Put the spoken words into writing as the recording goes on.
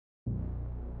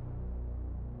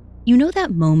You know that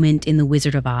moment in The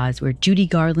Wizard of Oz where Judy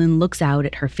Garland looks out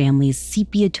at her family's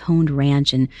sepia-toned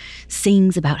ranch and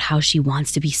sings about how she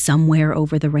wants to be somewhere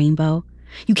over the rainbow?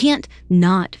 You can't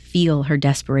not feel her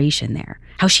desperation there,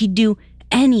 how she'd do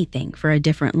anything for a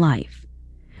different life.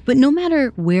 But no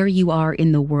matter where you are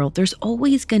in the world, there's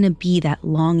always going to be that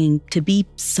longing to be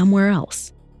somewhere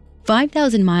else.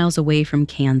 5,000 miles away from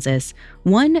Kansas,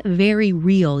 one very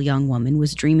real young woman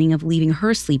was dreaming of leaving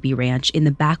her sleepy ranch in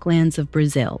the backlands of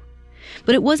Brazil.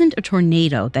 But it wasn't a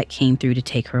tornado that came through to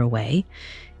take her away.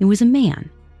 It was a man,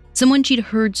 someone she'd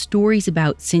heard stories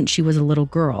about since she was a little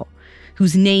girl,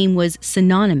 whose name was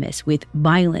synonymous with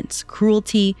violence,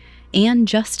 cruelty, and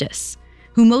justice,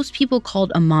 who most people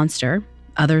called a monster,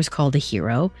 others called a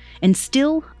hero, and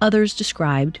still others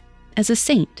described as a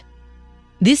saint.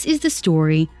 This is the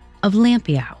story of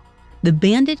Lampião, the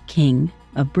bandit king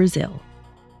of Brazil.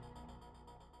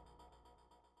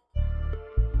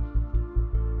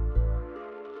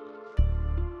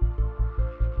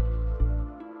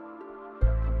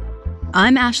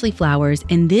 I'm Ashley Flowers,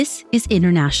 and this is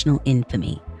International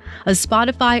Infamy, a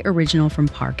Spotify original from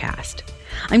Parcast.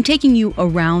 I'm taking you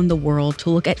around the world to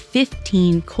look at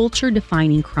 15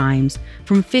 culture-defining crimes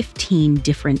from 15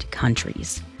 different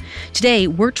countries. Today,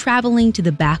 we're traveling to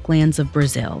the backlands of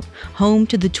Brazil, home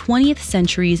to the 20th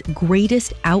century's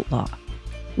greatest outlaw.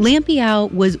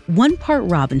 Lampião was one part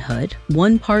Robin Hood,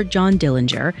 one part John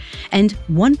Dillinger, and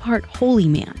one part holy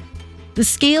man. The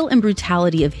scale and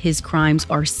brutality of his crimes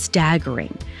are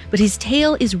staggering, but his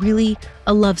tale is really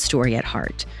a love story at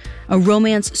heart. A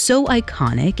romance so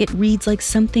iconic, it reads like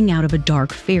something out of a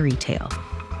dark fairy tale.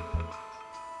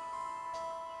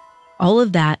 All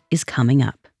of that is coming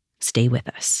up. Stay with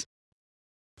us.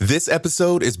 This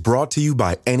episode is brought to you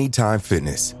by Anytime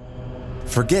Fitness.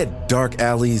 Forget dark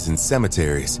alleys and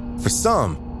cemeteries. For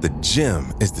some, the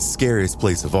gym is the scariest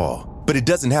place of all, but it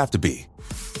doesn't have to be.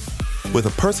 With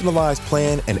a personalized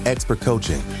plan and expert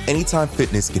coaching, Anytime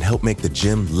Fitness can help make the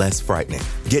gym less frightening.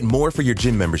 Get more for your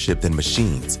gym membership than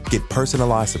machines. Get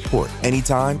personalized support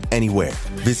anytime, anywhere.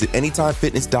 Visit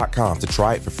AnytimeFitness.com to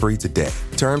try it for free today.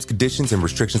 Terms, conditions, and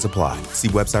restrictions apply. See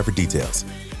website for details.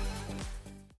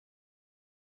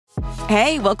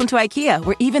 Hey, welcome to IKEA,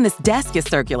 where even this desk is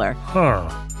circular. Huh.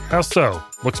 How so?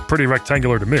 Looks pretty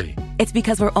rectangular to me. It's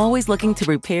because we're always looking to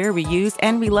repair, reuse,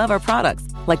 and relove our products,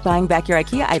 like buying back your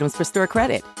IKEA items for store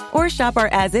credit. Or shop our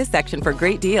as-is section for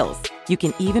great deals. You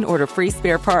can even order free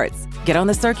spare parts. Get on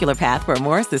the circular path for a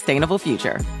more sustainable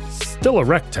future. Still a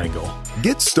rectangle.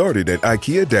 Get started at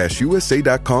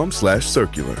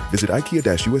IKEA-USA.com/circular. Visit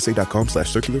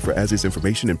IKEA-USA.com/circular for as-is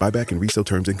information and buyback and resale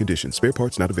terms and conditions. Spare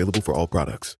parts not available for all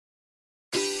products.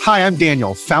 Hi, I'm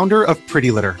Daniel, founder of Pretty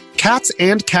Litter. Cats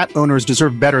and cat owners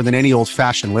deserve better than any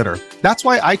old-fashioned litter. That's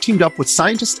why I teamed up with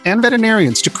scientists and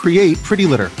veterinarians to create Pretty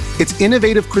Litter. Its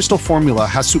innovative crystal formula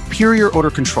has superior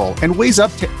odor control and weighs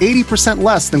up to 80%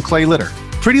 less than clay litter.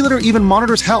 Pretty Litter even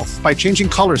monitors health by changing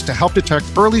colors to help detect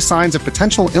early signs of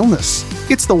potential illness.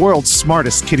 It's the world's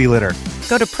smartest kitty litter.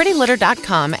 Go to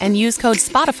prettylitter.com and use code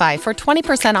SPOTIFY for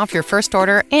 20% off your first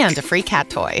order and a free cat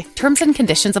toy. Terms and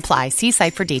conditions apply. See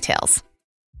site for details.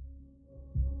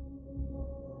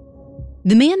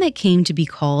 The man that came to be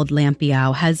called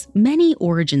Lampião has many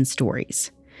origin stories.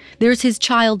 There's his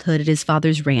childhood at his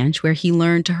father's ranch where he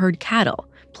learned to herd cattle,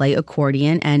 play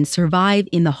accordion, and survive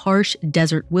in the harsh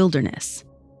desert wilderness.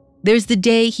 There's the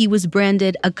day he was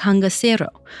branded a cangaceiro,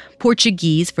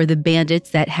 Portuguese for the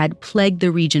bandits that had plagued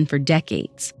the region for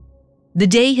decades. The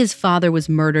day his father was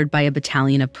murdered by a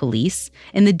battalion of police,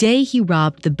 and the day he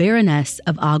robbed the Baroness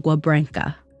of Agua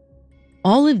Branca.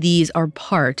 All of these are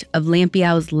part of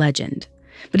Lampião's legend.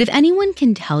 But if anyone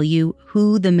can tell you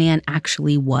who the man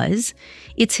actually was,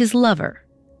 it's his lover,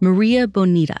 Maria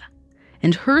Bonita.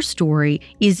 And her story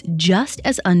is just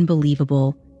as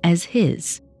unbelievable as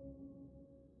his.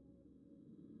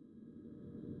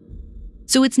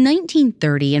 So it's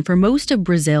 1930, and for most of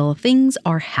Brazil, things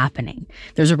are happening.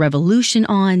 There's a revolution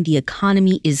on, the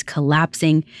economy is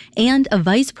collapsing, and a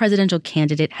vice presidential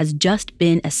candidate has just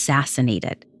been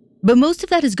assassinated. But most of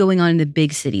that is going on in the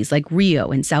big cities like Rio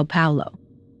and Sao Paulo.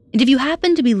 And if you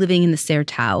happen to be living in the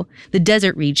Sertão, the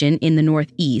desert region in the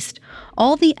northeast,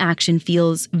 all the action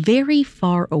feels very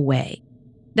far away.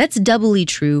 That's doubly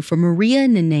true for Maria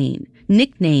Neném,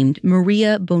 nicknamed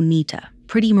Maria Bonita,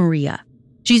 Pretty Maria.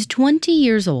 She's 20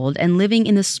 years old and living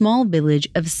in the small village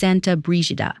of Santa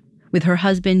Brígida with her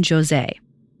husband José,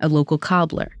 a local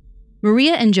cobbler.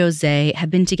 Maria and José have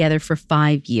been together for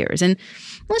 5 years, and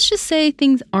let's just say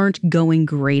things aren't going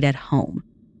great at home.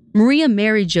 Maria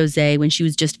married José when she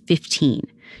was just 15,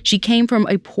 She came from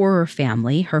a poorer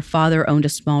family. Her father owned a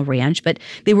small ranch, but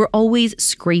they were always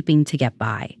scraping to get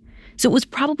by. So it was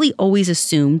probably always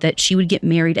assumed that she would get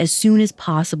married as soon as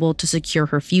possible to secure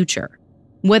her future.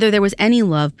 Whether there was any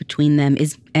love between them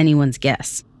is anyone's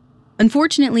guess.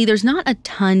 Unfortunately, there's not a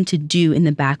ton to do in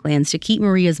the Backlands to keep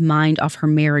Maria's mind off her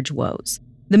marriage woes.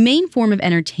 The main form of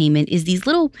entertainment is these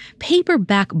little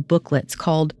paperback booklets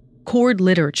called cord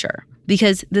literature,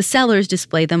 because the sellers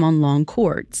display them on long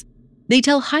cords. They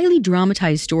tell highly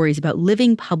dramatized stories about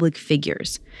living public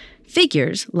figures.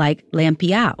 Figures like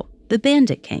Lampiao, the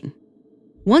Bandit King.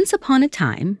 Once upon a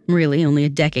time, really only a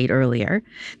decade earlier,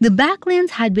 the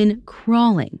Backlands had been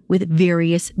crawling with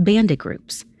various bandit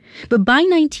groups. But by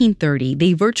 1930,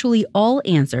 they virtually all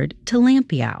answered to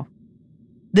Lampiao.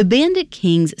 The Bandit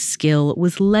King's skill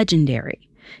was legendary.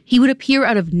 He would appear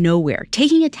out of nowhere,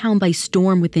 taking a town by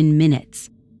storm within minutes.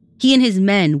 He and his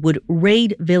men would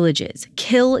raid villages,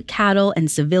 kill cattle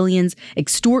and civilians,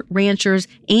 extort ranchers,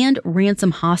 and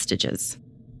ransom hostages.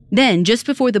 Then, just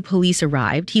before the police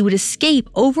arrived, he would escape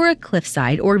over a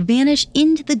cliffside or vanish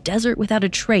into the desert without a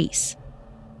trace.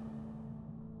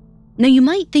 Now, you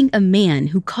might think a man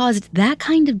who caused that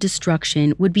kind of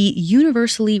destruction would be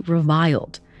universally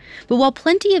reviled. But while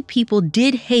plenty of people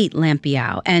did hate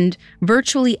Lampiao and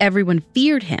virtually everyone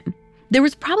feared him, there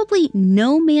was probably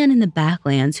no man in the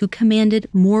Backlands who commanded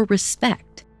more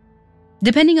respect.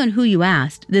 Depending on who you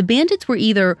asked, the bandits were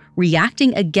either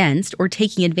reacting against or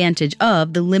taking advantage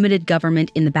of the limited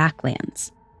government in the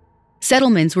Backlands.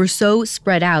 Settlements were so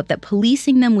spread out that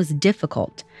policing them was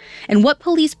difficult, and what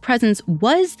police presence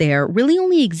was there really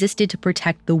only existed to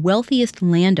protect the wealthiest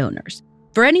landowners.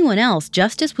 For anyone else,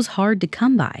 justice was hard to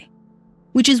come by.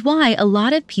 Which is why a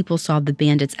lot of people saw the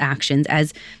bandits' actions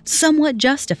as somewhat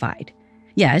justified.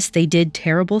 Yes, they did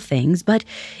terrible things, but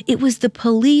it was the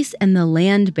police and the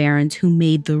land barons who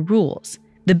made the rules.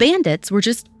 The bandits were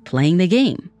just playing the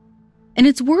game. And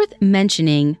it's worth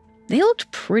mentioning, they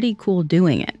looked pretty cool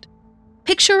doing it.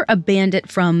 Picture a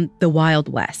bandit from the Wild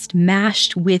West,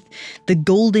 mashed with the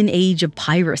golden age of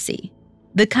piracy.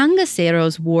 The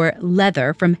cangaceros wore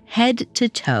leather from head to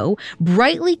toe,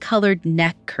 brightly colored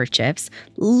neck kerchiefs,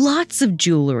 lots of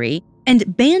jewelry,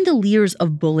 and bandoliers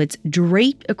of bullets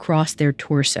draped across their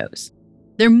torsos.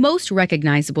 Their most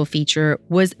recognizable feature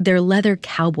was their leather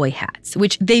cowboy hats,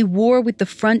 which they wore with the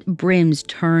front brims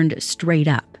turned straight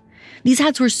up. These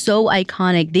hats were so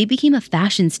iconic, they became a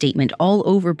fashion statement all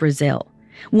over Brazil.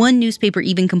 One newspaper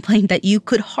even complained that you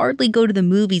could hardly go to the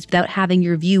movies without having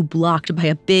your view blocked by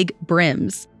a big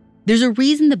brims. There's a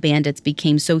reason the bandits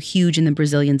became so huge in the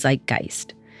Brazilian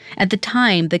zeitgeist. At the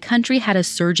time, the country had a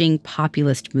surging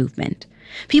populist movement.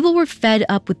 People were fed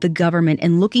up with the government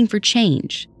and looking for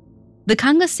change. The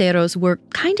cangaceros were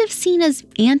kind of seen as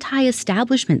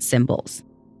anti-establishment symbols.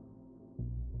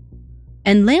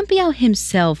 And Lampiao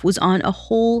himself was on a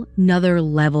whole nother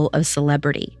level of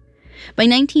celebrity. By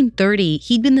 1930,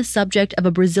 he'd been the subject of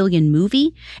a Brazilian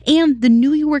movie, and the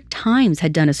New York Times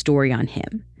had done a story on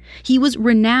him. He was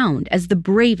renowned as the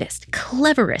bravest,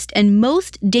 cleverest, and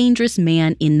most dangerous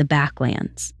man in the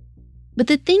Backlands. But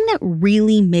the thing that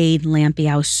really made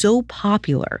Lampiao so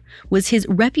popular was his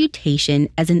reputation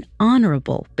as an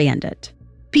honorable bandit.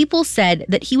 People said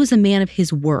that he was a man of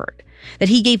his word, that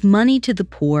he gave money to the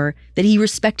poor, that he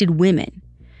respected women.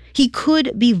 He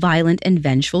could be violent and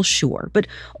vengeful, sure, but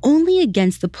only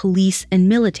against the police and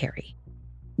military.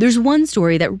 There's one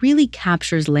story that really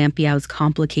captures Lampiao's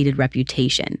complicated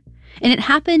reputation, and it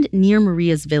happened near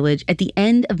Maria's village at the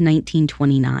end of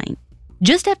 1929.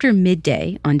 Just after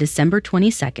midday on December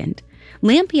 22nd,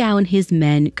 Lampiao and his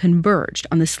men converged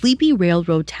on the sleepy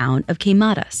railroad town of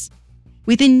Queimadas.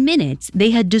 Within minutes,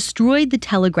 they had destroyed the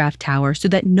telegraph tower so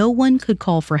that no one could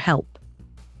call for help.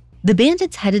 The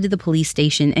bandits headed to the police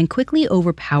station and quickly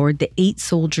overpowered the 8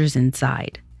 soldiers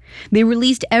inside. They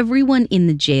released everyone in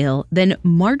the jail, then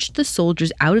marched the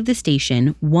soldiers out of the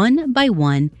station one by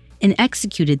one and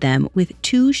executed them with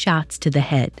 2 shots to the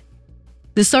head.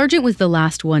 The sergeant was the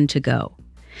last one to go.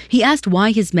 He asked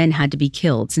why his men had to be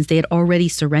killed since they had already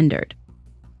surrendered.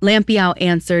 Lampiao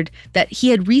answered that he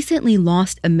had recently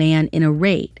lost a man in a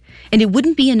raid, and it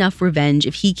wouldn't be enough revenge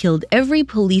if he killed every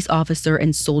police officer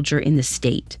and soldier in the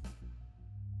state.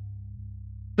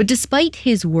 But despite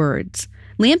his words,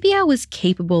 Lampiao was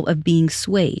capable of being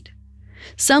swayed.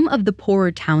 Some of the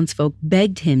poorer townsfolk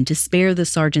begged him to spare the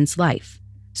sergeant's life,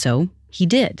 so he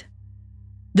did.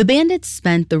 The bandits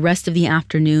spent the rest of the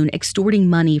afternoon extorting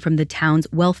money from the town's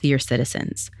wealthier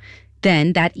citizens.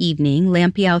 Then, that evening,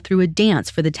 Lampiao threw a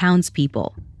dance for the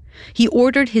townspeople. He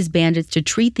ordered his bandits to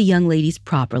treat the young ladies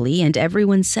properly, and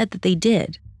everyone said that they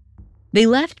did. They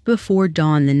left before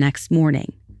dawn the next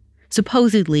morning,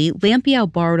 Supposedly,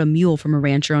 Lampiao borrowed a mule from a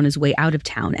rancher on his way out of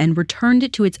town and returned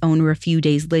it to its owner a few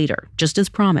days later, just as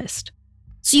promised.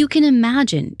 So you can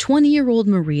imagine 20-year-old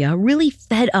Maria really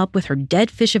fed up with her dead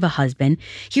fish of a husband,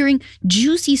 hearing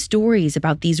juicy stories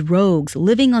about these rogues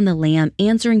living on the lam,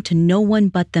 answering to no one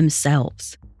but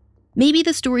themselves. Maybe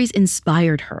the stories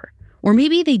inspired her, or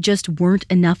maybe they just weren't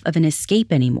enough of an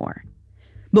escape anymore.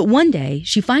 But one day,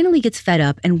 she finally gets fed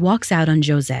up and walks out on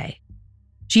Jose.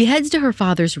 She heads to her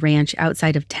father's ranch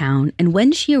outside of town, and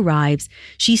when she arrives,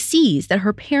 she sees that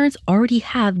her parents already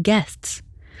have guests.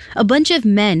 A bunch of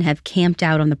men have camped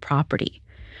out on the property.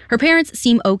 Her parents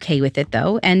seem okay with it,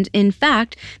 though, and in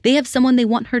fact, they have someone they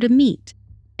want her to meet.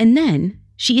 And then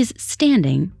she is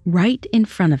standing right in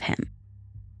front of him.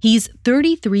 He's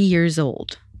 33 years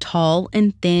old, tall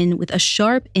and thin, with a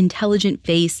sharp, intelligent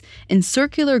face and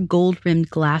circular gold-rimmed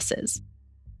glasses.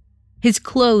 His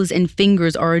clothes and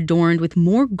fingers are adorned with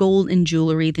more gold and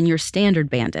jewelry than your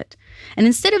standard bandit, and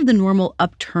instead of the normal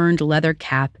upturned leather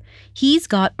cap, he's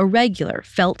got a regular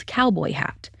felt cowboy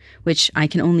hat, which I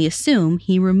can only assume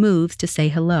he removes to say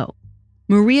hello.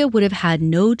 Maria would have had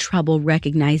no trouble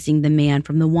recognizing the man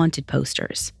from the wanted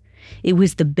posters. It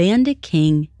was the Bandit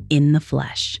King in the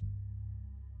flesh.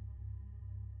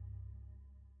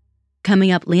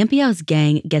 Coming up, Lampiao's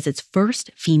gang gets its first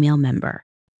female member.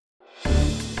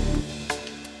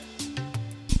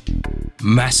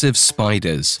 Massive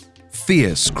spiders,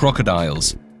 fierce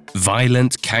crocodiles,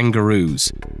 violent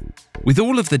kangaroos. With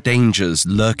all of the dangers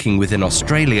lurking within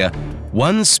Australia,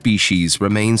 one species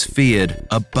remains feared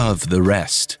above the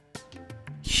rest: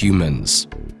 humans.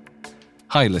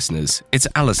 Hi listeners, it's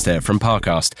Alistair from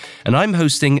Parcast, and I'm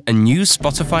hosting a new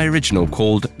Spotify original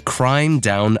called Crime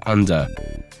Down Under.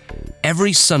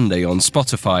 Every Sunday on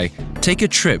Spotify, take a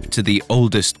trip to the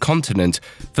oldest continent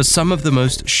for some of the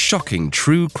most shocking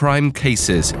true crime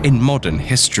cases in modern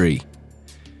history.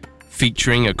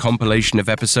 Featuring a compilation of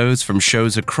episodes from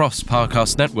shows across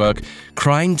Parcast Network,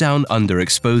 Crime Down Under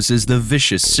exposes the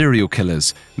vicious serial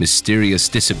killers, mysterious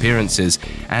disappearances,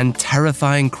 and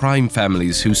terrifying crime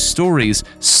families whose stories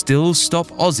still stop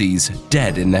Aussies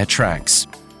dead in their tracks.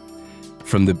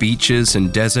 From the beaches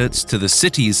and deserts to the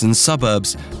cities and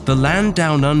suburbs, the land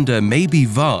down under may be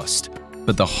vast,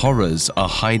 but the horrors are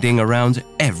hiding around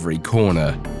every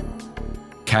corner.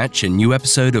 Catch a new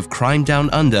episode of Crime Down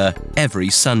Under every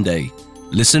Sunday.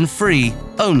 Listen free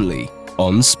only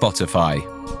on Spotify.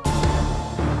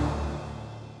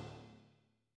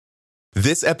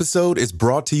 This episode is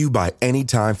brought to you by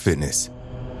Anytime Fitness.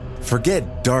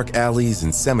 Forget dark alleys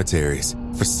and cemeteries.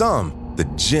 For some, the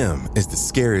gym is the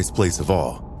scariest place of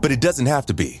all, but it doesn't have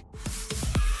to be.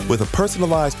 With a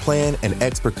personalized plan and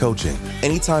expert coaching,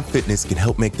 Anytime Fitness can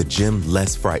help make the gym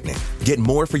less frightening. Get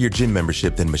more for your gym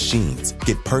membership than machines.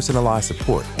 Get personalized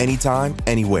support anytime,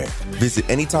 anywhere. Visit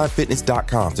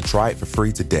AnytimeFitness.com to try it for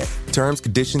free today. Terms,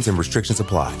 conditions, and restrictions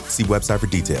apply. See website for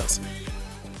details.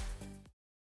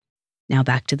 Now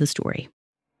back to the story.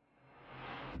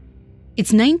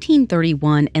 It's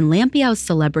 1931 and Lampiao's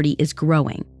celebrity is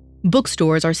growing.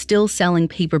 Bookstores are still selling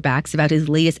paperbacks about his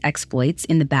latest exploits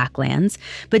in the Backlands,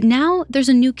 but now there's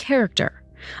a new character,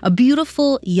 a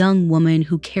beautiful young woman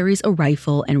who carries a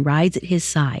rifle and rides at his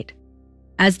side.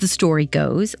 As the story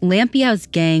goes, Lampiao's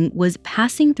gang was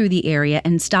passing through the area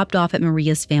and stopped off at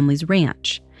Maria's family's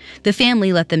ranch. The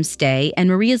family let them stay, and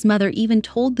Maria's mother even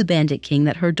told the Bandit King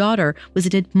that her daughter was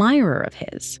an admirer of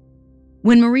his.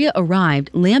 When Maria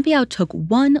arrived, Lampiao took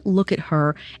one look at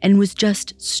her and was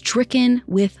just stricken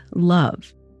with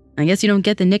love. I guess you don't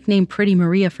get the nickname Pretty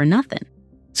Maria for nothing.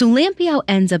 So Lampiao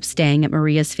ends up staying at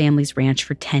Maria's family's ranch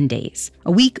for 10 days,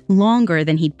 a week longer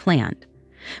than he'd planned.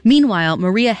 Meanwhile,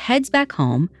 Maria heads back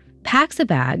home, packs a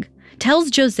bag,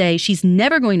 tells Jose she's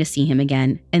never going to see him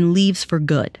again, and leaves for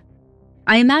good.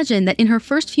 I imagine that in her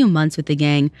first few months with the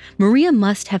gang, Maria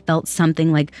must have felt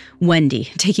something like Wendy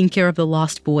taking care of the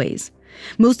lost boys.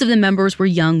 Most of the members were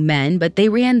young men, but they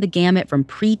ran the gamut from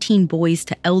preteen boys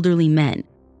to elderly men.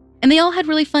 And they all had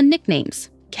really fun nicknames: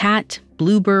 Cat,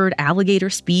 Bluebird, Alligator,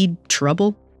 Speed,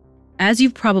 Trouble. As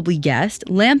you've probably guessed,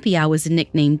 Lampiao was a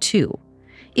nickname too.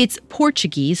 It's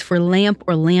Portuguese for lamp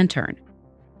or lantern.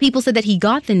 People said that he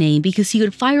got the name because he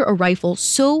could fire a rifle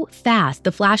so fast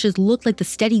the flashes looked like the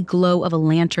steady glow of a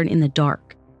lantern in the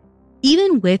dark.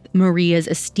 Even with Maria's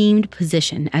esteemed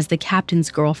position as the captain's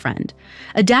girlfriend,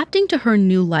 adapting to her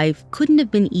new life couldn't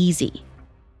have been easy.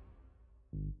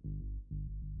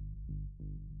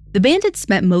 The bandits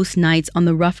spent most nights on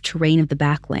the rough terrain of the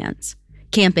Backlands,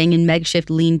 camping in makeshift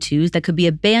lean-tos that could be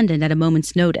abandoned at a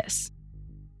moment's notice.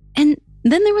 And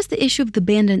then there was the issue of the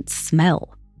bandits'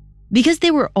 smell. Because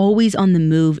they were always on the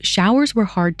move, showers were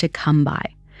hard to come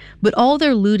by. But all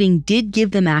their looting did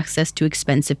give them access to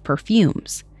expensive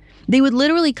perfumes. They would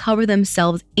literally cover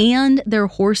themselves and their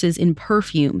horses in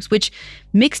perfumes, which,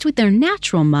 mixed with their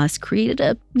natural musk, created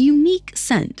a unique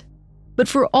scent. But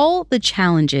for all the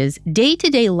challenges,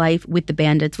 day-to-day life with the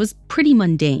bandits was pretty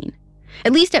mundane.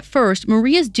 At least at first,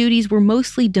 Maria's duties were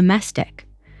mostly domestic.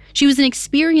 She was an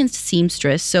experienced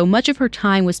seamstress, so much of her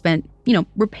time was spent,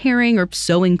 repairing or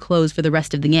sewing clothes for the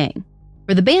rest of the gang.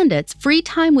 For the bandits, free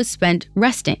time was spent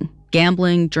resting,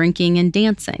 gambling, drinking, and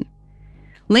dancing.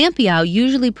 Lampião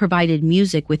usually provided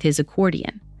music with his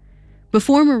accordion.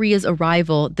 Before Maria's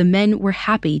arrival, the men were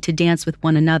happy to dance with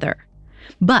one another.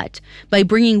 But by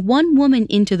bringing one woman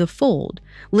into the fold,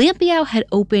 Lampião had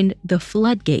opened the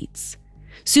floodgates.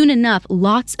 Soon enough,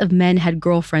 lots of men had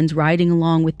girlfriends riding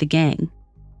along with the gang.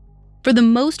 For the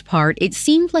most part, it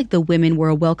seemed like the women were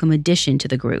a welcome addition to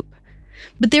the group.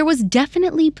 But there was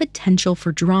definitely potential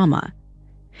for drama.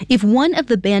 If one of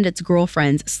the bandits'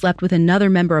 girlfriends slept with another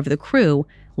member of the crew,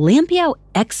 Lampião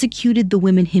executed the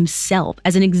women himself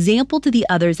as an example to the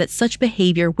others that such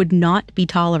behavior would not be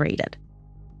tolerated.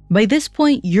 By this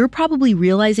point, you're probably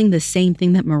realizing the same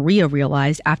thing that Maria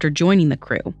realized after joining the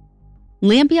crew.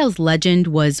 Lampião's legend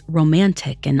was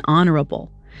romantic and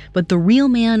honorable, but the real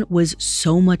man was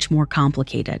so much more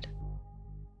complicated.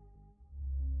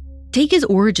 Take his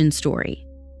origin story.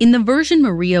 In the version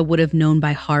Maria would have known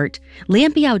by heart,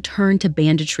 Lampião turned to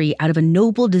banditry out of a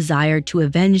noble desire to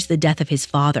avenge the death of his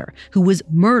father, who was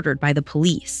murdered by the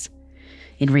police.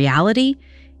 In reality,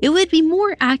 it would be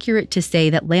more accurate to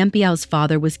say that Lampião's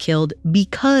father was killed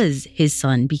because his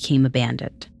son became a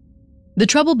bandit. The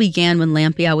trouble began when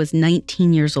Lampião was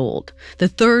 19 years old, the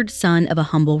third son of a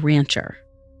humble rancher.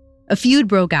 A feud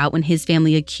broke out when his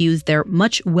family accused their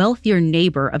much wealthier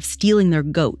neighbor of stealing their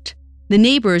goat. The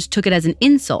neighbors took it as an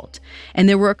insult, and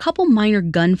there were a couple minor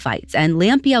gunfights, and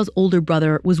Lampião's older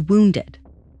brother was wounded.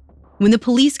 When the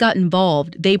police got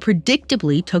involved, they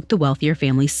predictably took the wealthier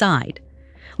family's side.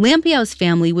 Lampião's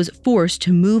family was forced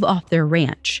to move off their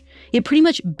ranch. It pretty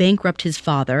much bankrupted his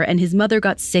father, and his mother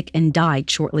got sick and died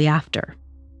shortly after.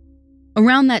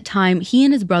 Around that time, he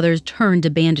and his brothers turned to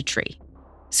banditry.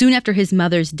 Soon after his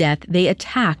mother's death, they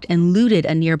attacked and looted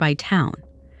a nearby town.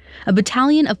 A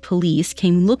battalion of police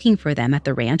came looking for them at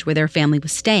the ranch where their family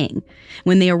was staying.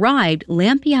 When they arrived,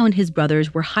 Lampião and his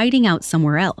brothers were hiding out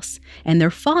somewhere else, and their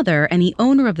father and the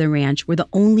owner of the ranch were the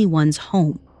only ones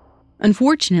home.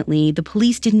 Unfortunately, the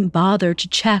police didn't bother to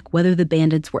check whether the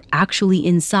bandits were actually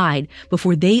inside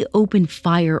before they opened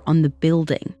fire on the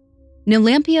building. Now,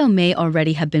 Lampião may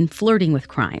already have been flirting with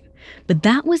crime, but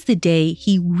that was the day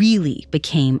he really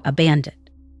became a bandit.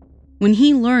 When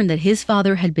he learned that his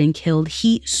father had been killed,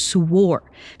 he swore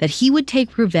that he would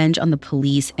take revenge on the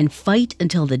police and fight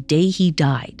until the day he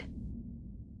died.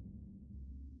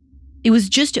 It was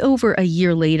just over a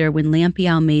year later when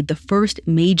Lampião made the first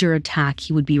major attack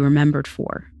he would be remembered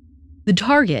for. The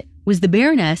target was the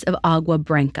Baroness of Agua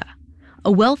Branca,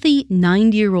 a wealthy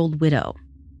 90-year-old widow.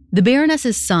 The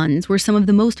Baroness's sons were some of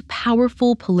the most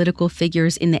powerful political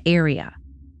figures in the area.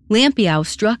 Lampião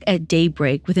struck at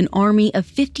daybreak with an army of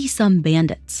 50-some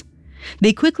bandits.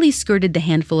 They quickly skirted the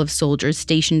handful of soldiers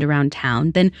stationed around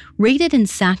town, then raided and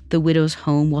sacked the widow's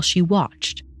home while she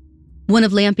watched. One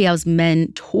of Lampião's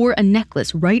men tore a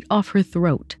necklace right off her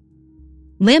throat.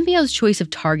 Lampião's choice of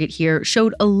target here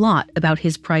showed a lot about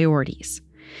his priorities.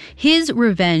 His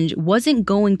revenge wasn't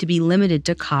going to be limited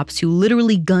to cops who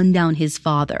literally gunned down his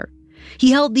father.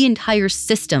 He held the entire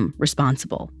system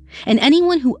responsible, and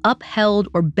anyone who upheld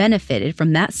or benefited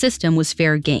from that system was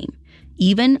fair game,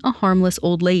 even a harmless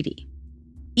old lady.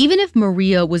 Even if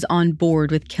Maria was on board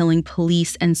with killing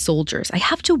police and soldiers, I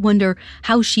have to wonder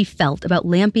how she felt about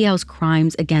Lampião's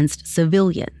crimes against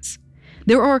civilians.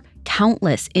 There are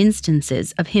countless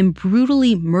instances of him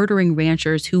brutally murdering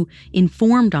ranchers who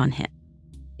informed on him.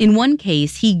 In one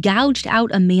case, he gouged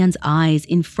out a man's eyes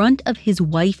in front of his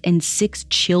wife and 6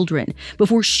 children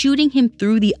before shooting him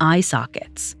through the eye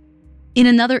sockets. In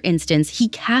another instance, he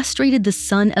castrated the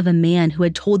son of a man who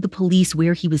had told the police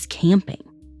where he was camping.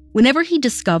 Whenever he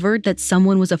discovered that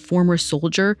someone was a former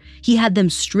soldier, he had them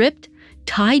stripped,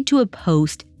 tied to a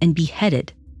post, and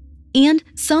beheaded. And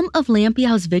some of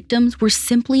Lampião's victims were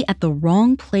simply at the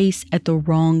wrong place at the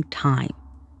wrong time.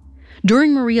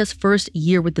 During Maria's first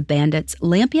year with the bandits,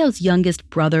 Lampião's youngest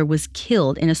brother was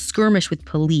killed in a skirmish with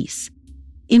police.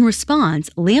 In response,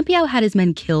 Lampião had his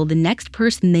men kill the next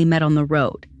person they met on the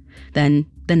road, then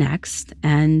the next,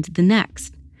 and the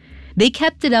next. They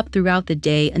kept it up throughout the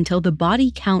day until the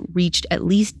body count reached at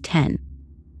least 10.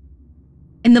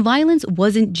 And the violence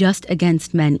wasn't just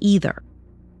against men either.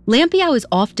 Lampião is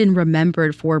often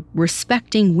remembered for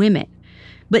respecting women,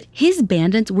 But his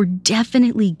bandits were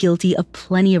definitely guilty of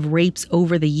plenty of rapes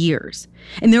over the years.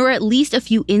 And there were at least a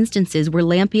few instances where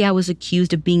Lampião was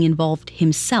accused of being involved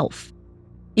himself.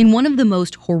 In one of the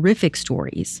most horrific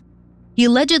stories, he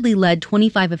allegedly led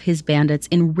 25 of his bandits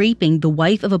in raping the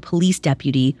wife of a police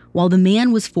deputy while the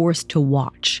man was forced to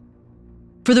watch.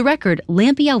 For the record,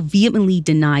 Lampião vehemently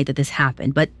denied that this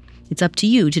happened, but it's up to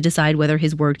you to decide whether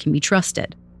his word can be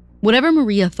trusted. Whatever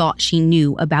Maria thought she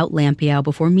knew about Lampião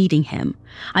before meeting him,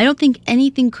 I don't think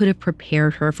anything could have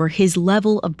prepared her for his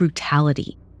level of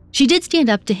brutality. She did stand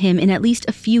up to him in at least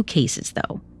a few cases,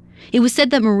 though. It was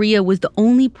said that Maria was the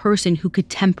only person who could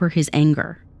temper his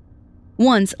anger.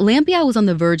 Once, Lampião was on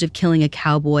the verge of killing a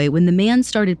cowboy when the man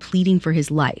started pleading for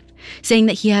his life, saying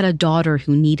that he had a daughter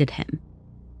who needed him.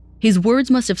 His words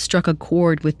must have struck a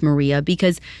chord with Maria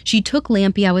because she took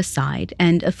Lampião aside,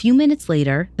 and a few minutes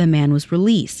later, the man was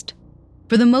released.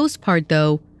 For the most part,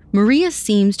 though, Maria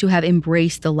seems to have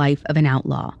embraced the life of an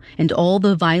outlaw and all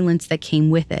the violence that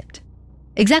came with it.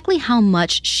 Exactly how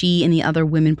much she and the other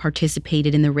women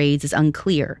participated in the raids is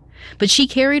unclear, but she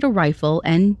carried a rifle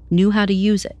and knew how to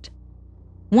use it.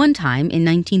 One time, in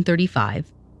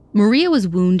 1935, Maria was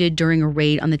wounded during a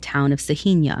raid on the town of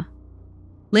Serrinha.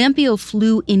 Lampião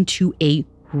flew into a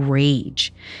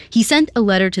rage. He sent a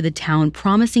letter to the town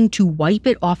promising to wipe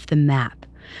it off the map.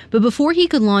 But before he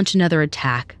could launch another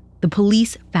attack, the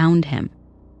police found him.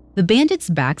 The bandits'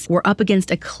 backs were up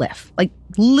against a cliff, like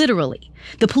literally.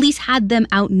 The police had them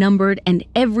outnumbered and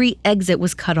every exit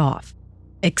was cut off,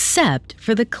 except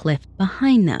for the cliff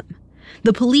behind them.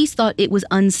 The police thought it was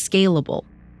unscalable.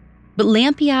 But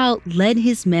Lampião led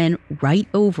his men right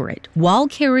over it while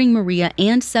carrying Maria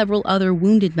and several other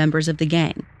wounded members of the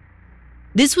gang.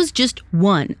 This was just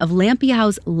one of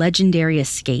Lampião's legendary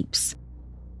escapes.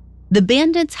 The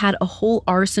bandits had a whole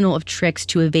arsenal of tricks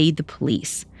to evade the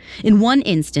police. In one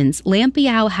instance,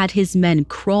 Lampião had his men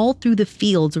crawl through the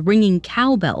fields ringing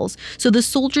cowbells so the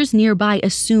soldiers nearby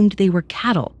assumed they were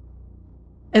cattle.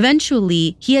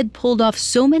 Eventually, he had pulled off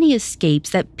so many escapes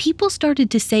that people started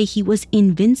to say he was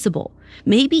invincible,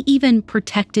 maybe even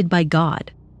protected by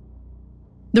God.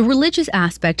 The religious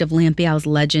aspect of Lampião's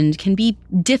legend can be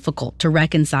difficult to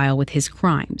reconcile with his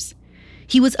crimes.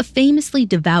 He was a famously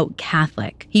devout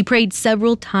Catholic. He prayed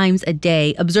several times a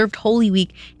day, observed Holy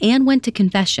Week, and went to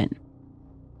confession.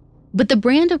 But the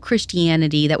brand of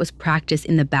Christianity that was practiced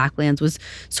in the Backlands was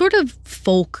sort of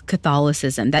folk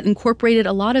Catholicism that incorporated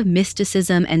a lot of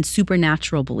mysticism and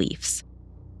supernatural beliefs.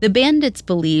 The bandits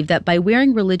believed that by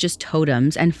wearing religious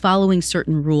totems and following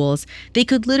certain rules, they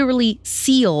could literally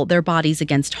seal their bodies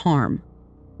against harm.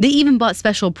 They even bought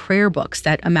special prayer books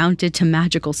that amounted to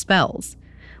magical spells.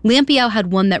 Lampião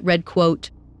had one that read, quote,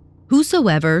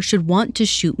 "Whosoever should want to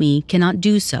shoot me cannot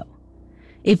do so.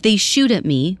 If they shoot at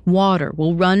me, water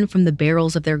will run from the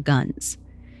barrels of their guns.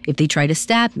 If they try to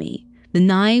stab me, the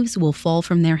knives will fall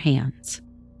from their hands."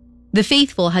 The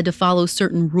faithful had to follow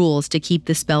certain rules to keep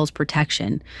the spell's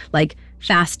protection, like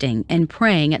fasting and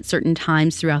praying at certain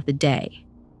times throughout the day.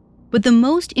 But the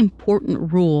most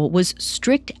important rule was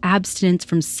strict abstinence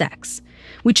from sex,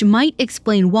 which might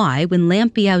explain why, when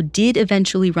Lampião did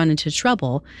eventually run into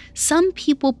trouble, some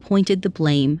people pointed the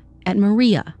blame at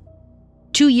Maria.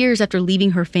 2 years after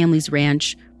leaving her family's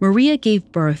ranch, Maria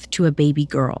gave birth to a baby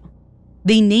girl.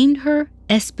 They named her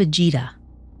Expedita.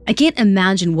 I can't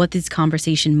imagine what this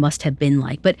conversation must have been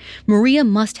like, but Maria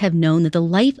must have known that the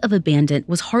life of a bandit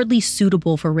was hardly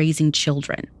suitable for raising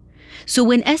children. So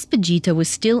when Expedita was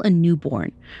still a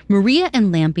newborn, Maria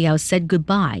and Lampião said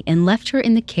goodbye and left her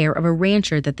in the care of a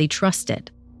rancher that they trusted.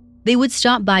 They would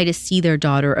stop by to see their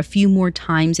daughter a few more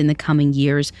times in the coming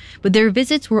years, but their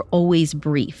visits were always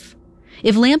brief.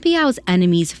 If Lampião's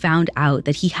enemies found out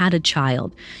that he had a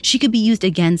child, she could be used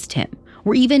against him,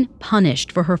 or even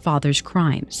punished for her father's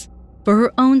crimes. For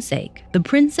her own sake, the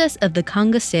princess of the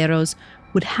Cangaceiros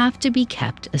would have to be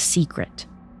kept a secret.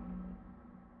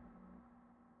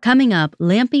 Coming up,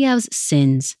 Lampião's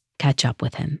sins catch up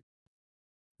with him.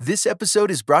 This episode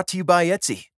is brought to you by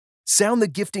Etsy. Sound the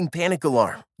gifting panic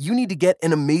alarm. You need to get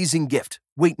an amazing gift.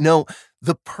 Wait, no,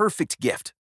 the perfect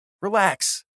gift.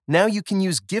 Relax. Now you can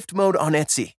use gift mode on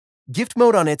Etsy. Gift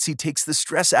mode on Etsy takes the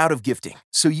stress out of gifting,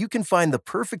 so you can find the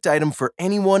perfect item for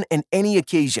anyone and any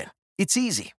occasion. It's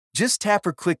easy. Just tap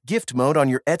or click gift mode on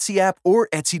your Etsy app or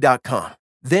Etsy.com.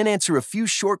 Then answer a few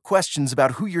short questions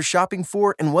about who you're shopping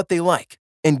for and what they like.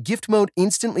 And gift mode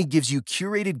instantly gives you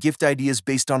curated gift ideas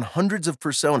based on hundreds of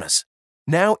personas.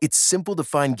 Now it's simple to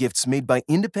find gifts made by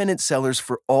independent sellers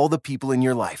for all the people in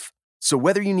your life. So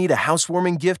whether you need a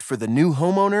housewarming gift for the new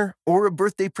homeowner or a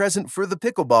birthday present for the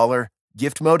pickleballer,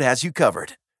 Gift Mode has you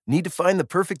covered. Need to find the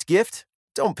perfect gift?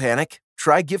 Don't panic.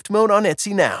 Try gift mode on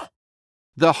Etsy now.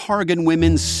 The Hargan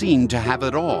women seemed to have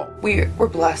it all. We were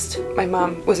blessed. My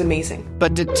mom was amazing.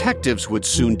 But detectives would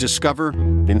soon discover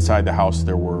inside the house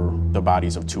there were the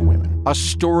bodies of 2 women. A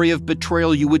story of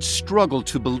betrayal you would struggle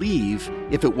to believe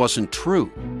if it wasn't true.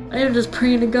 I am just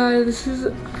praying to God, this is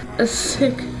a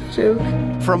sick joke.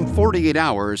 From 48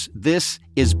 Hours, this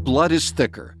is Blood is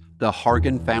Thicker, the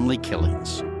Hargan family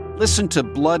killings. Listen to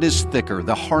Blood is Thicker,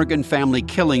 the Hargan family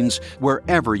killings,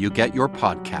 wherever you get your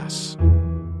podcasts.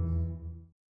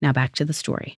 Now back to the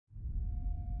story.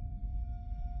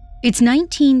 It's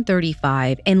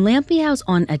 1935, and Lampião's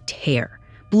on a tear,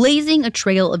 blazing a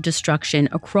trail of destruction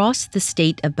across the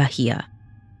state of Bahia.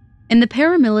 And the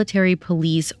paramilitary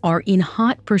police are in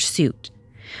hot pursuit.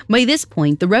 By this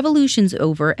point, the revolution's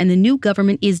over, and the new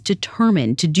government is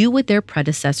determined to do what their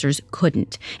predecessors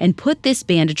couldn't and put this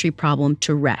banditry problem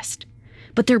to rest.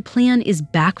 But their plan is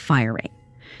backfiring.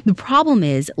 The problem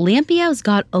is, Lampião's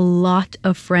got a lot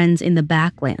of friends in the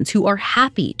backlands who are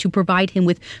happy to provide him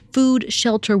with food,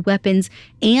 shelter, weapons,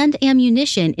 and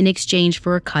ammunition in exchange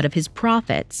for a cut of his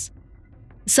profits.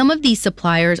 Some of these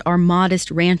suppliers are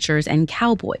modest ranchers and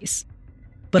cowboys.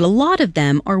 But a lot of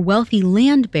them are wealthy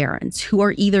land barons who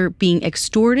are either being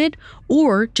extorted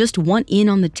or just want in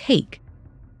on the take.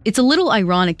 It's a little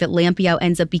ironic that Lampião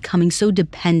ends up becoming so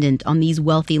dependent on these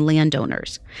wealthy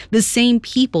landowners, the same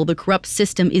people the corrupt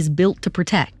system is built to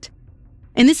protect.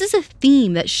 And this is a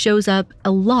theme that shows up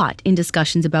a lot in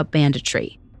discussions about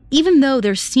banditry. Even though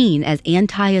they're seen as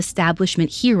anti-establishment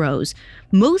heroes,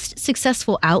 most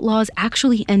successful outlaws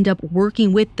actually end up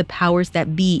working with the powers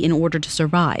that be in order to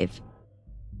survive.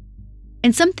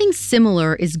 And something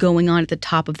similar is going on at the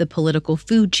top of the political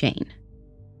food chain.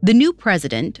 The new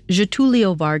president,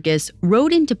 Getúlio Vargas,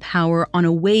 rode into power on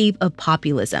a wave of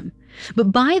populism.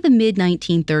 But by the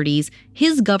mid-1930s,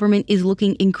 his government is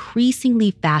looking increasingly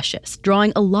fascist,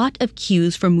 drawing a lot of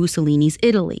cues from Mussolini's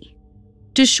Italy.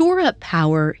 To shore up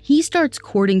power, he starts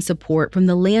courting support from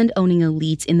the land-owning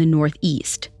elites in the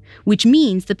Northeast, which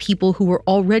means the people who were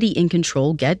already in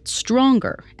control get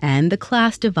stronger, and the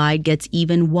class divide gets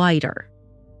even wider.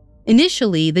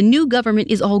 Initially, the new government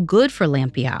is all good for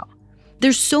Lampião.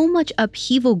 There's so much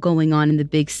upheaval going on in the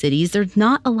big cities, there's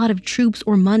not a lot of troops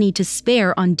or money to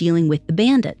spare on dealing with the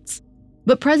bandits.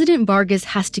 But President Vargas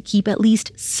has to keep at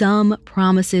least some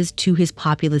promises to his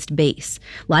populist base,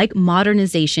 like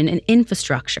modernization and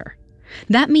infrastructure.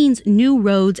 That means new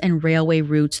roads and railway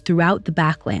routes throughout the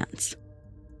backlands.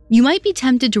 You might be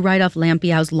tempted to write off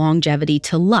Lampião's longevity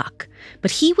to luck,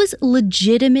 but he was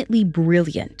legitimately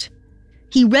brilliant.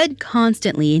 He read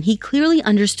constantly, and he clearly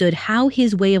understood how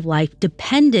his way of life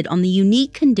depended on the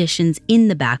unique conditions in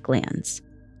the backlands.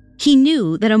 He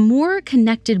knew that a more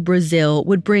connected Brazil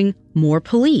would bring more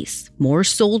police, more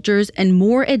soldiers, and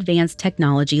more advanced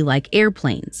technology like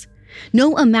airplanes.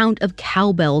 No amount of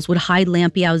cowbells would hide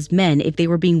Lampião's men if they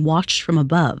were being watched from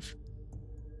above.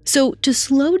 So, to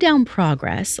slow down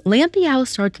progress, Lampião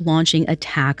starts launching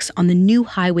attacks on the new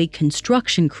highway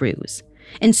construction crews.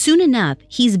 And soon enough,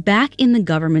 he's back in the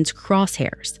government's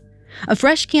crosshairs. A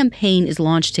fresh campaign is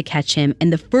launched to catch him,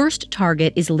 and the first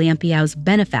target is Lampião's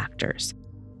benefactors.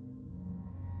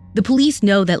 The police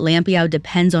know that Lampião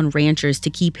depends on ranchers to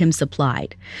keep him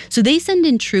supplied, so they send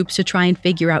in troops to try and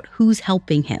figure out who's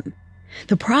helping him.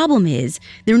 The problem is,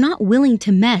 they're not willing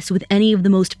to mess with any of the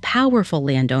most powerful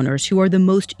landowners who are the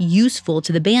most useful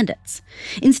to the bandits.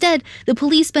 Instead, the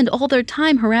police spend all their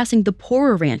time harassing the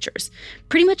poorer ranchers,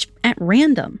 pretty much at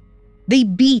random. They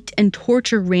beat and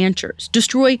torture ranchers,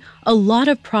 destroy a lot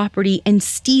of property, and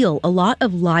steal a lot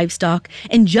of livestock,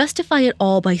 and justify it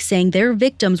all by saying their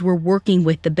victims were working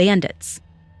with the bandits.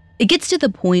 It gets to the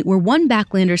point where one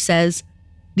backlander says,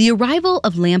 "The arrival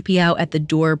of Lampião at the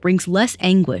door brings less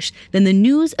anguish than the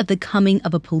news of the coming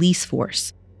of a police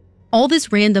force." All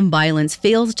this random violence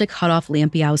fails to cut off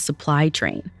Lampião's supply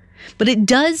train, but it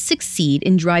does succeed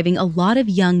in driving a lot of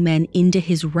young men into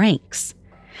his ranks.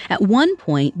 At one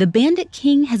point, the Bandit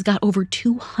King has got over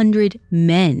 200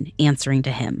 men answering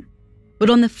to him. But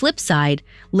on the flip side,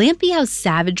 Lampião's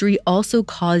savagery also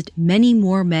caused many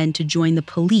more men to join the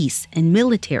police and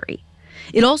military.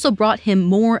 It also brought him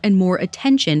more and more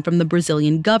attention from the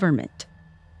Brazilian government.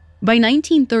 By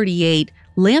 1938,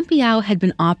 Lampião had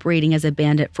been operating as a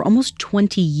bandit for almost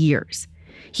 20 years.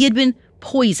 He had been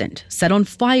poisoned, set on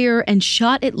fire, and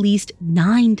shot at least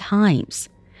 9 times.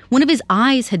 One of his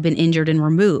eyes had been injured and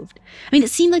removed. It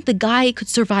seemed like the guy could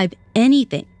survive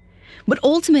anything. But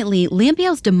ultimately,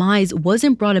 Lampião's demise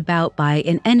wasn't brought about by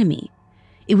an enemy.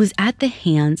 It was at the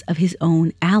hands of his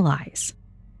own allies.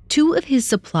 2 of his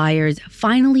suppliers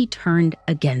finally turned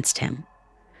against him.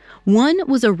 One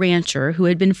was a rancher who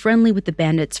had been friendly with the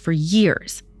bandits for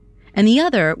years, and the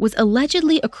other was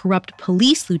allegedly a corrupt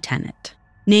police lieutenant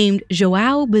named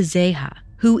João Bezerra,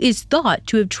 who is thought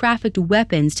to have trafficked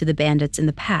weapons to the bandits in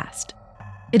the past.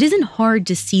 It isn't hard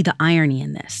to see the irony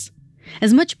in this.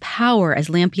 As much power as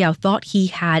Lampião thought he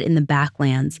had in the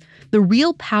Backlands, the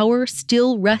real power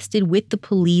still rested with the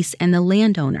police and the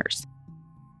landowners.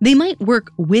 They might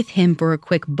work with him for a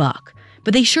quick buck,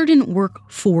 but they sure didn't work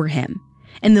for him.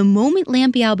 And the moment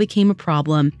Lampião became a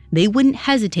problem, they wouldn't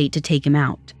hesitate to take him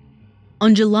out.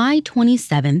 On July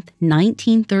 27,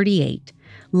 1938,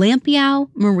 Lampião,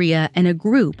 Maria, and a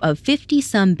group of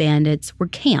 50-some bandits were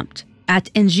camped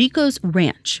at Angicos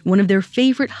Ranch, one of their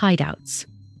favorite hideouts.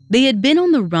 They had been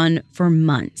on the run for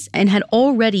months and had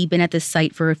already been at the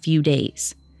site for a few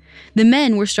days. The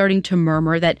men were starting to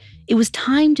murmur that it was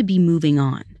time to be moving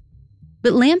on.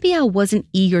 But Lampião wasn't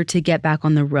eager to get back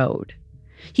on the road.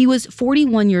 He was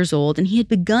 41 years old and he had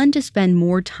begun to spend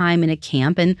more time in a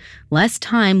camp and less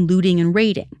time looting and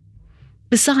raiding.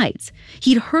 Besides,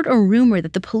 he'd heard a rumor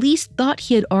that the police thought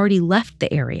he had already left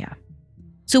the area.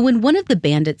 So when one of the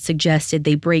bandits suggested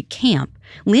they break camp,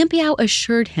 Lampião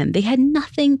assured him they had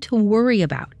nothing to worry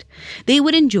about. They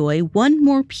would enjoy one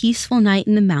more peaceful night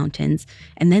in the mountains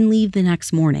and then leave the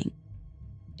next morning.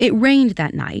 It rained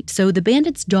that night, so the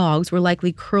bandits' dogs were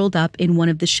likely curled up in one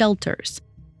of the shelters.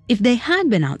 If they had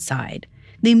been outside,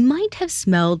 they might have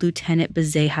smelled Lieutenant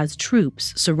Bezerra's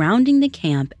troops surrounding the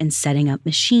camp and setting up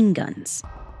machine guns.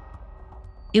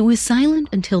 It was silent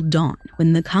until dawn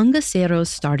when the cangaceiros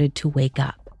started to wake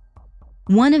up.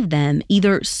 One of them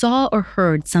either saw or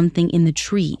heard something in the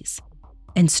trees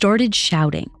and started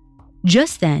shouting.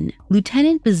 Just then,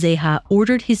 Lieutenant Bezerra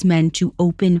ordered his men to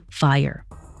open fire.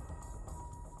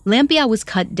 Lampião was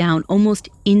cut down almost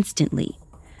instantly.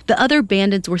 The other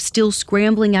bandits were still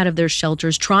scrambling out of their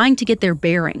shelters, trying to get their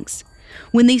bearings.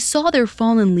 When they saw their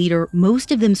fallen leader,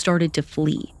 most of them started to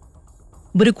flee.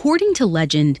 But according to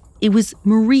legend, it was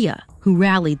Maria who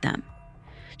rallied them.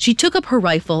 She took up her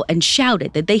rifle and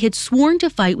shouted that they had sworn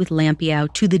to fight with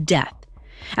Lampião to the death.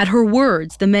 At her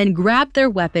words, the men grabbed their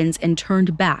weapons and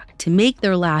turned back to make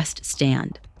their last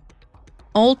stand.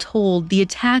 All told, the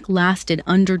attack lasted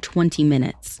under 20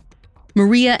 minutes.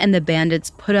 Maria and the bandits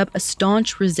put up a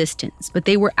staunch resistance, but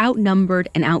they were outnumbered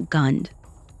and outgunned.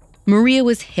 Maria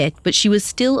was hit, but she was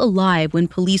still alive when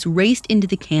police raced into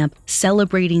the camp,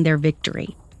 celebrating their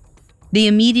victory. They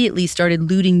immediately started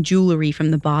looting jewelry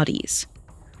from the bodies.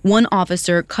 One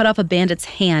officer cut off a bandit's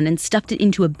hand and stuffed it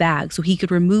into a bag so he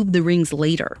could remove the rings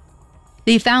later.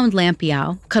 They found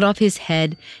Lampião, cut off his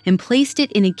head, and placed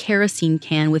it in a kerosene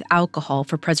can with alcohol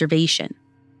for preservation.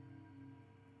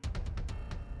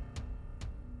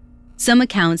 Some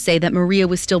accounts say that Maria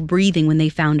was still breathing when they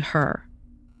found her.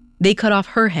 They cut off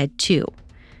her head too.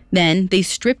 Then they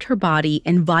stripped her body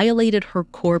and violated her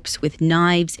corpse with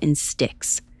knives and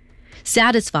sticks.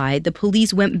 Satisfied, the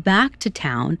police went back to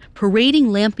town, parading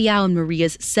Lampião and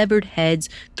Maria's severed heads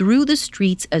through the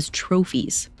streets as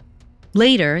trophies.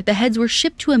 Later, the heads were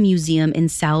shipped to a museum in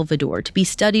Salvador to be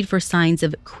studied for signs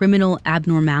of criminal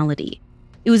abnormality.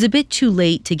 It was a bit too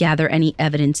late to gather any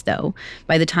evidence, though.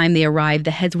 By the time they arrived,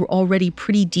 the heads were already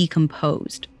pretty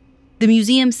decomposed. The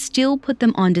museum still put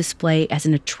them on display as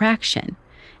an attraction,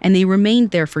 and they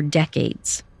remained there for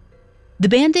decades. The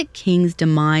Bandit King's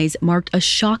demise marked a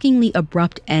shockingly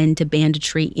abrupt end to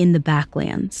banditry in the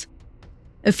Backlands.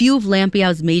 A few of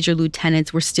Lampião's major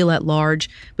lieutenants were still at large,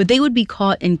 but they would be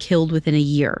caught and killed within a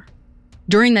year.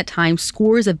 During that time,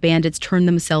 scores of bandits turned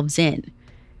themselves in.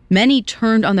 Many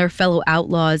turned on their fellow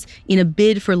outlaws in a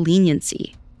bid for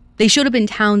leniency. They showed up in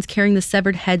towns carrying the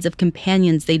severed heads of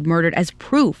companions they'd murdered as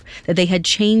proof that they had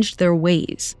changed their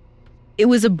ways. It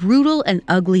was a brutal and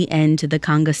ugly end to the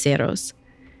cangaceiros.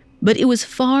 But it was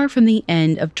far from the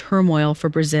end of turmoil for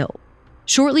Brazil.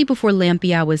 Shortly before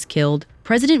Lampião was killed,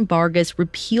 President Vargas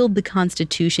repealed the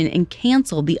Constitution and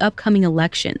canceled the upcoming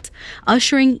elections,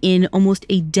 ushering in almost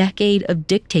a decade of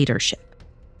dictatorship.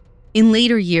 In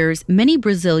later years, many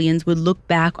Brazilians would look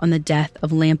back on the death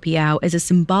of Lampião as a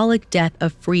symbolic death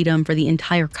of freedom for the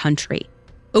entire country.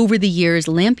 Over the years,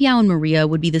 Lampião and Maria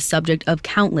would be the subject of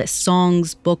countless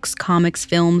songs, books, comics,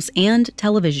 films, and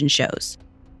television shows.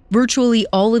 Virtually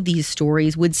all of these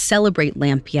stories would celebrate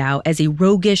Lampião as a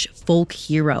roguish folk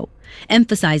hero,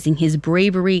 emphasizing his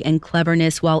bravery and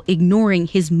cleverness while ignoring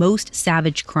his most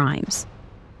savage crimes.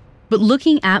 But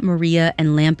looking at Maria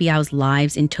and Lampião's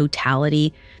lives in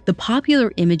totality, the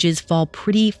popular images fall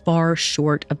pretty far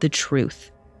short of the truth.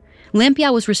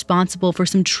 Lampião was responsible for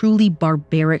some truly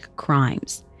barbaric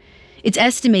crimes. It's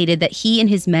estimated that he and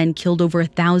his men killed over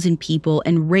 1,000 people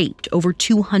and raped over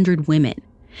 200 women.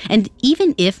 And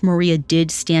even if Maria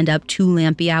did stand up to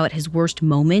Lampiao at his worst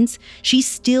moments, she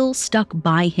still stuck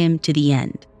by him to the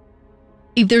end.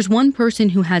 If there's one person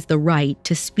who has the right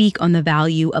to speak on the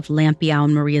value of Lampiao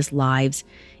and Maria's lives,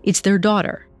 it's their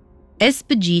daughter.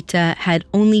 Expedita had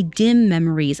only dim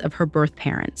memories of her birth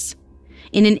parents.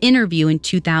 In an interview in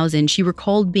 2000, she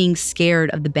recalled being scared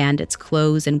of the bandits'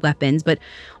 clothes and weapons, but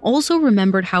also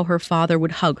remembered how her father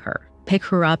would hug her, pick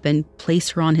her up, and place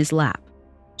her on his lap.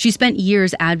 She spent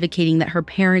years advocating that her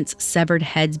parents' severed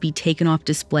heads be taken off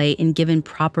display and given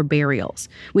proper burials,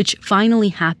 which finally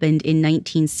happened in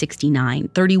 1969,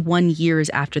 31 years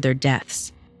after their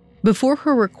deaths. Before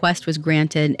her request was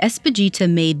granted, Expedita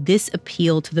made this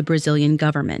appeal to the Brazilian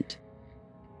government.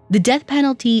 The death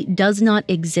penalty does not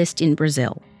exist in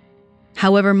Brazil.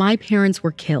 However, my parents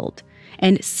were killed,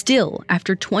 and still,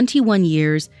 after 21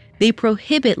 years, they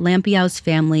prohibit Lampiao's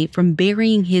family from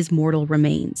burying his mortal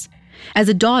remains. As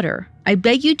a daughter, I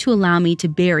beg you to allow me to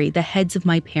bury the heads of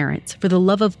my parents for the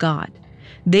love of God.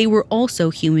 They were also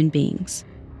human beings.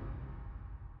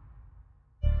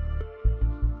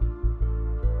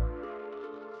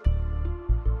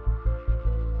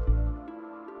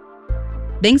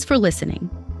 Thanks for listening.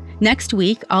 Next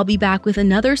week, I'll be back with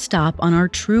another stop on our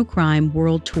True Crime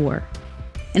World Tour.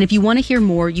 And if you want to hear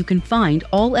more, you can find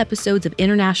all episodes of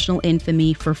International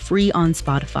Infamy for free on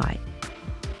Spotify.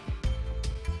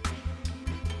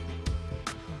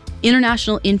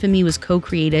 International Infamy was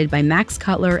co-created by Max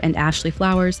Cutler and Ashley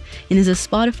Flowers and is a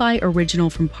Spotify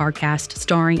original from Parcast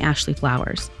starring Ashley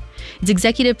Flowers. It's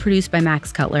executive produced by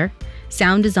Max Cutler,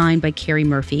 sound designed by Carrie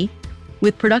Murphy,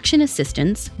 with production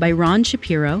assistance by Ron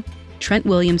Shapiro, Trent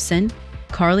Williamson,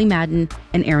 Carly Madden,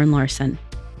 and Aaron Larson.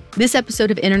 This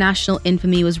episode of International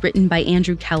Infamy was written by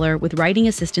Andrew Keller with writing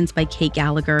assistance by Kate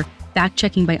Gallagher,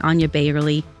 fact-checking by Anya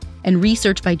Bayerly, and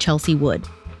research by Chelsea Wood.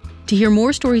 To hear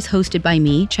more stories hosted by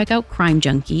me, check out Crime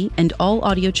Junkie and all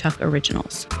AudioChuck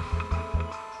originals.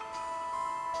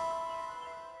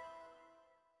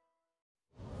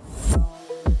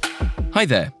 Hi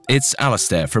there, it's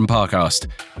Alistair from Parcast.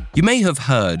 You may have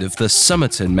heard of the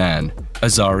Somerton Man,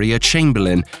 Azaria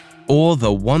Chamberlain, or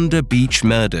the Wanda Beach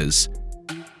murders.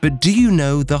 But do you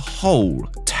know the whole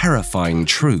terrifying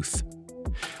truth?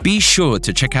 Be sure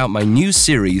to check out my new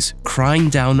series, Crime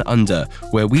Down Under,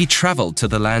 where we travel to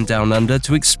the land down under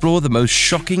to explore the most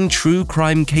shocking true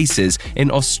crime cases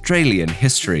in Australian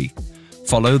history.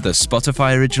 Follow the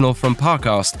Spotify original from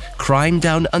Parcast, Crime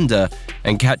Down Under,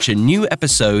 and catch a new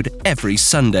episode every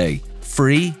Sunday,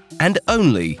 free and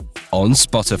only on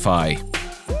Spotify.